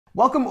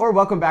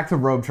Welcome back to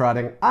Robe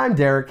Trotting. I'm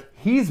Derek,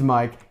 he's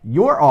Mike,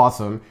 you're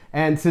awesome,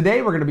 and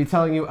today we're going to be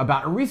telling you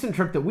about a recent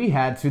trip that we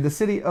had to the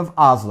city of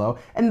Oslo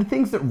and the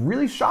things that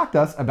really shocked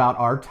us about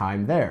our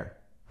time there.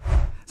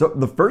 So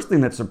the first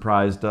thing that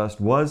surprised us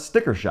was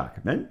sticker shock,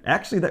 and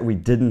actually that we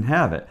didn't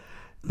have it.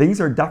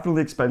 Things are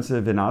definitely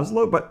expensive in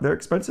Oslo, but they're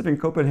expensive in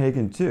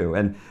Copenhagen too.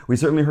 And we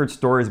certainly heard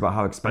stories about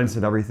how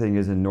expensive everything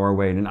is in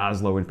Norway and in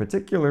Oslo in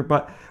particular,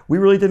 but we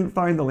really didn't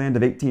find the land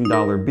of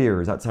 $18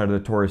 beers outside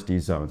of the touristy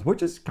zones,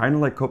 which is kind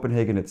of like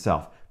Copenhagen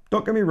itself.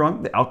 Don't get me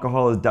wrong, the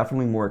alcohol is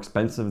definitely more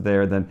expensive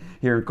there than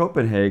here in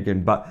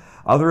Copenhagen, but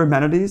other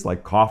amenities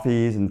like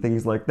coffees and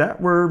things like that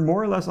were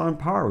more or less on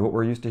par with what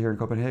we're used to here in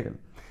Copenhagen.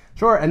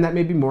 Sure, and that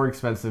may be more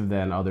expensive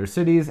than other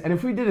cities, and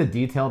if we did a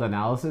detailed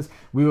analysis,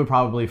 we would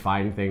probably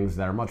find things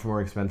that are much more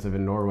expensive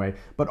in Norway.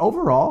 But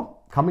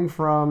overall, coming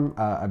from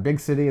a big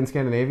city in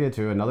Scandinavia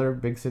to another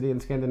big city in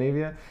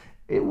Scandinavia,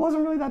 it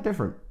wasn't really that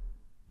different.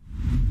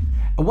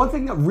 One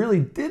thing that really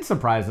did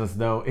surprise us,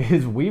 though,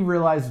 is we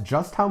realized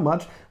just how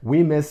much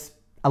we miss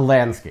a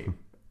landscape.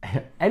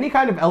 Any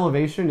kind of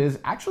elevation is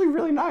actually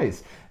really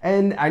nice.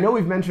 And I know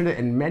we've mentioned it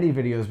in many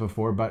videos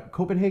before, but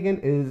Copenhagen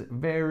is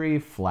very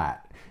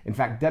flat. In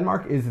fact,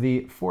 Denmark is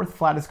the fourth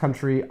flattest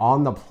country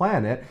on the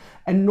planet,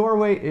 and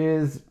Norway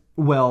is,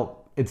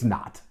 well, it's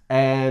not.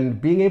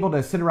 And being able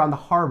to sit around the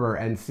harbor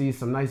and see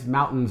some nice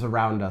mountains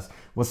around us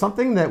was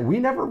something that we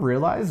never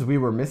realized we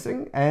were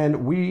missing,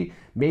 and we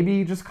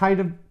maybe just kind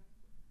of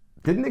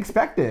didn't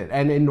expect it.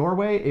 And in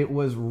Norway, it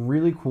was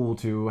really cool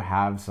to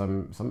have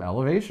some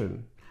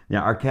elevation.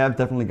 Yeah, our cab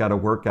definitely got a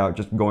workout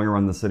just going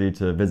around the city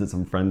to visit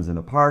some friends in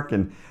the park,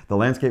 and the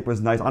landscape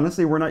was nice.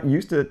 Honestly, we're not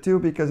used to it too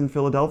because in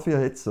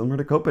Philadelphia, it's similar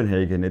to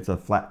Copenhagen. It's a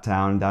flat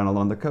town down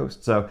along the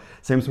coast, so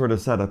same sort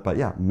of setup. But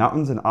yeah,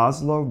 mountains in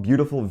Oslo,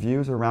 beautiful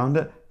views around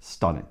it,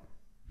 stunning.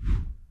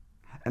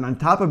 And on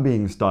top of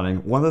being stunning,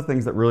 one of the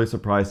things that really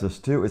surprised us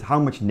too is how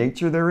much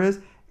nature there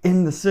is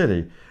in the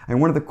city. And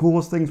one of the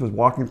coolest things was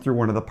walking through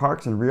one of the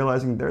parks and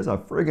realizing there's a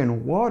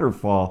friggin'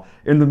 waterfall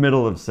in the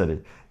middle of the city.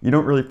 You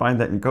don't really find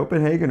that in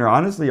Copenhagen or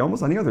honestly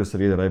almost any other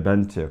city that I've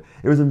been to.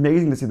 It was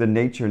amazing to see the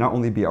nature not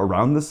only be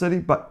around the city,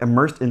 but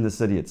immersed in the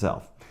city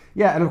itself.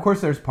 Yeah, and of course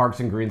there's parks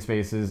and green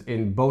spaces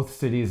in both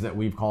cities that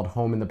we've called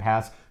home in the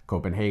past,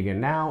 Copenhagen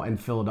now and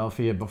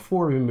Philadelphia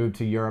before we moved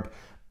to Europe.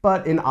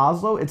 But in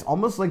Oslo, it's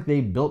almost like they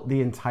built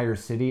the entire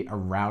city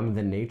around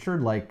the nature,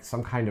 like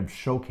some kind of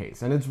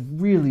showcase. And it's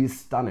really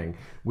stunning.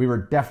 We were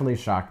definitely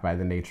shocked by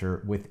the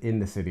nature within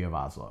the city of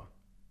Oslo.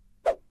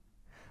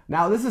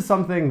 Now, this is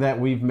something that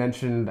we've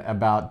mentioned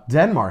about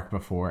Denmark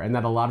before, and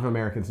that a lot of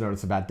Americans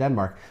notice about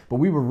Denmark, but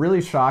we were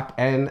really shocked,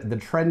 and the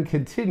trend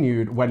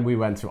continued when we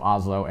went to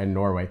Oslo and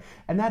Norway.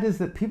 And that is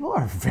that people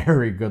are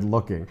very good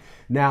looking.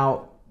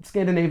 Now,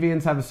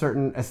 Scandinavians have a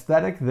certain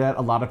aesthetic that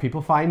a lot of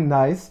people find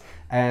nice,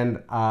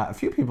 and a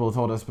few people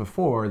told us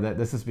before that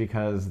this is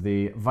because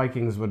the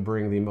Vikings would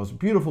bring the most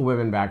beautiful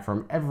women back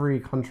from every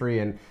country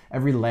and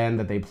every land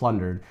that they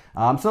plundered.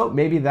 So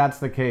maybe that's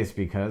the case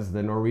because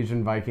the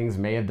Norwegian Vikings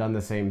may have done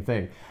the same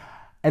thing.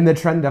 And the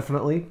trend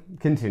definitely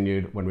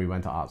continued when we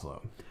went to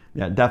Oslo.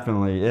 Yeah,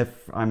 definitely.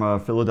 If I'm a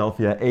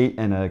Philadelphia 8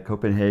 and a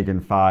Copenhagen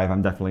 5,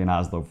 I'm definitely an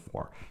Oslo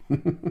 4.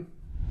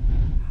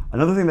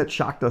 Another thing that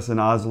shocked us in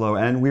Oslo,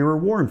 and we were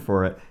warned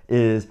for it,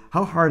 is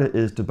how hard it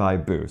is to buy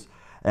booze.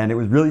 And it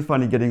was really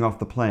funny getting off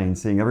the plane,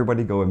 seeing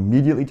everybody go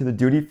immediately to the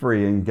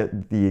duty-free and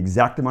get the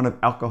exact amount of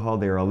alcohol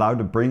they are allowed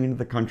to bring into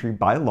the country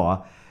by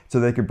law so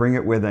they could bring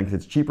it with them because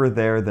it's cheaper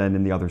there than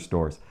in the other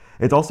stores.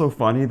 It's also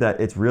funny that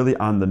it's really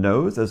on the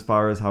nose as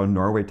far as how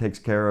Norway takes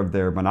care of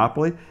their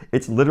monopoly.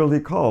 It's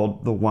literally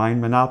called the wine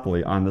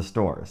monopoly on the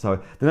store.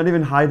 So they're not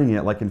even hiding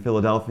it like in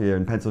Philadelphia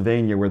and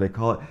Pennsylvania where they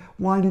call it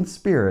wine and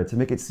spirits and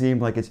make it seem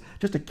like it's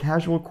just a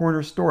casual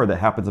corner store that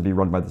happens to be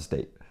run by the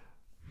state.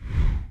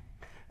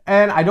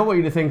 And I don't want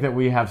you to think that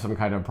we have some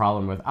kind of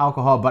problem with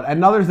alcohol, but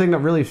another thing that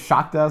really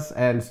shocked us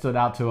and stood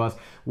out to us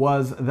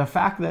was the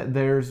fact that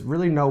there's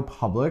really no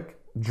public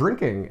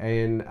drinking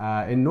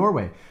in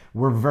Norway.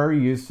 We're very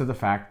used to the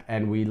fact,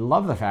 and we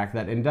love the fact,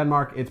 that in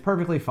Denmark it's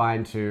perfectly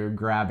fine to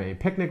grab a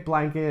picnic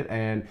blanket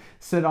and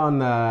sit on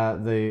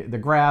the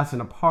grass in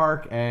a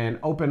park and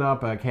open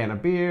up a can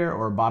of beer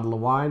or a bottle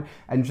of wine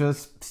and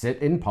just sit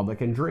in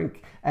public and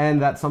drink.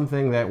 And that's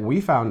something that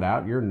we found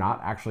out you're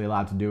not actually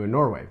allowed to do in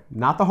Norway.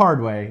 Not the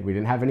hard way. We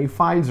didn't have any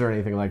fines or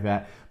anything like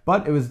that.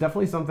 But it was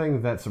definitely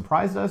something that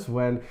surprised us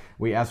when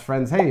we asked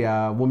friends, hey,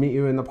 we'll meet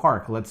you in the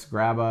park. Let's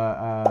grab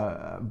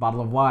a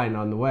bottle of wine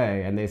on the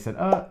way. And they said,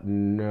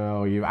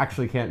 no, you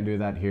actually can't do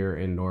that here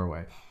in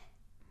Norway.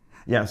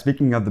 Yeah,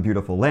 speaking of the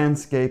beautiful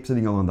landscape,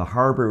 sitting along the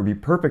harbor, it would be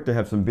perfect to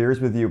have some beers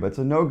with you, but it's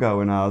a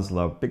no-go in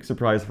Oslo. Big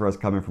surprise for us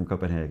coming from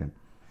Copenhagen.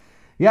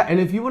 Yeah,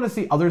 and if you want to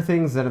see other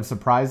things that have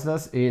surprised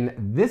us in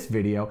this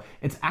video,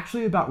 it's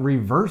actually about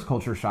reverse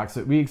culture shocks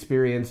that we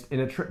experienced in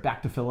a trip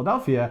back to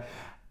Philadelphia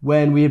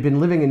when we had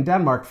been living in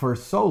Denmark for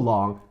so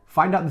long.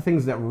 Find out the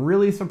things that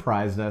really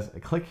surprised us.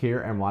 Click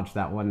here and watch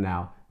that one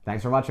now.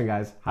 Thanks for watching,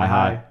 guys.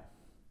 Hi.